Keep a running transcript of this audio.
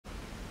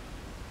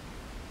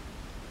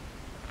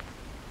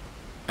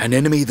An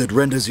enemy that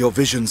renders your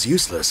visions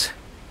useless.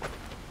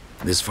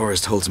 This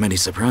forest holds many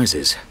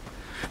surprises.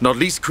 Not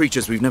least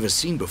creatures we've never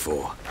seen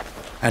before.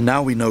 And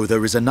now we know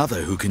there is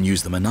another who can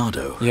use the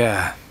Monado.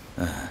 Yeah.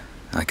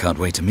 I can't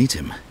wait to meet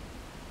him.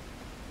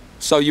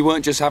 So you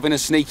weren't just having a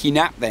sneaky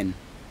nap then?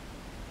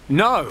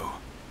 No!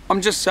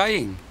 I'm just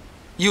saying.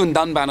 You and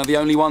Dunban are the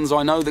only ones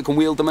I know that can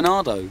wield the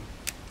Monado.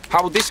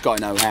 How would this guy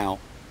know how?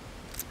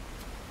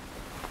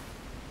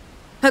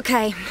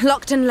 Okay,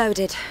 locked and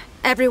loaded.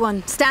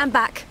 Everyone, stand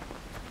back.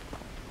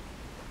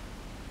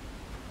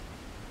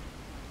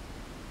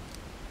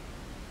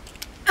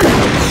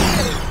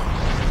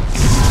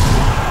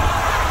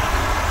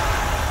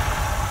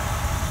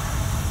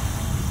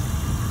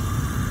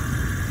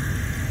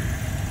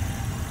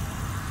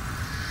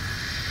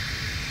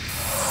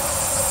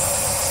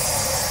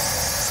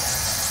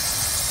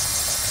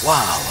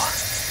 Wow.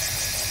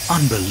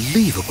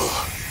 Unbelievable.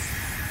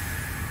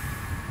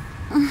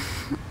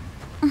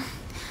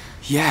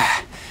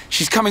 Yeah,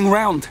 she's coming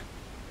round.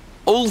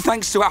 All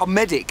thanks to our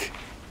medic.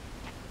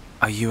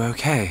 Are you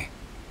okay?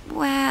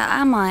 Where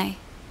am I?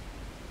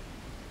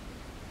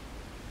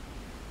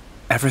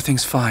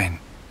 Everything's fine.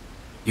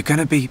 You're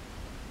gonna be...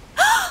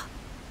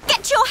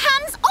 Get your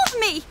hands off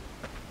me!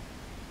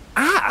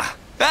 Ah!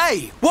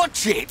 Hey,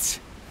 watch it!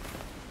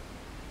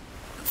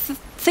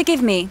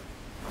 Forgive me.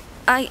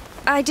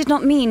 I did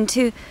not mean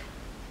to...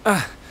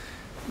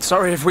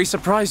 Sorry if we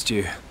surprised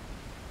you.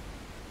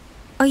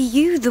 Are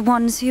you the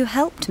ones who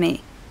helped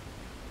me?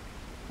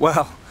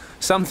 Well,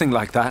 something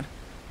like that.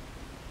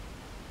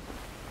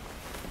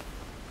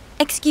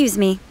 Excuse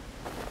me.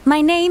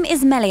 My name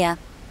is Melia.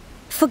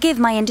 Forgive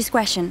my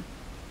indiscretion.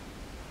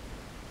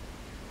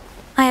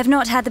 I have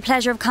not had the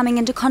pleasure of coming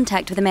into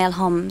contact with the male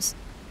Homs.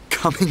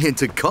 Coming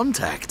into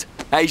contact?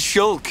 Hey,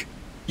 Shulk,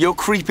 you're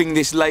creeping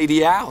this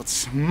lady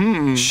out.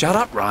 Shut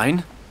up,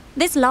 Reyn.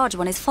 This large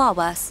one is far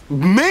worse.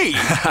 Me?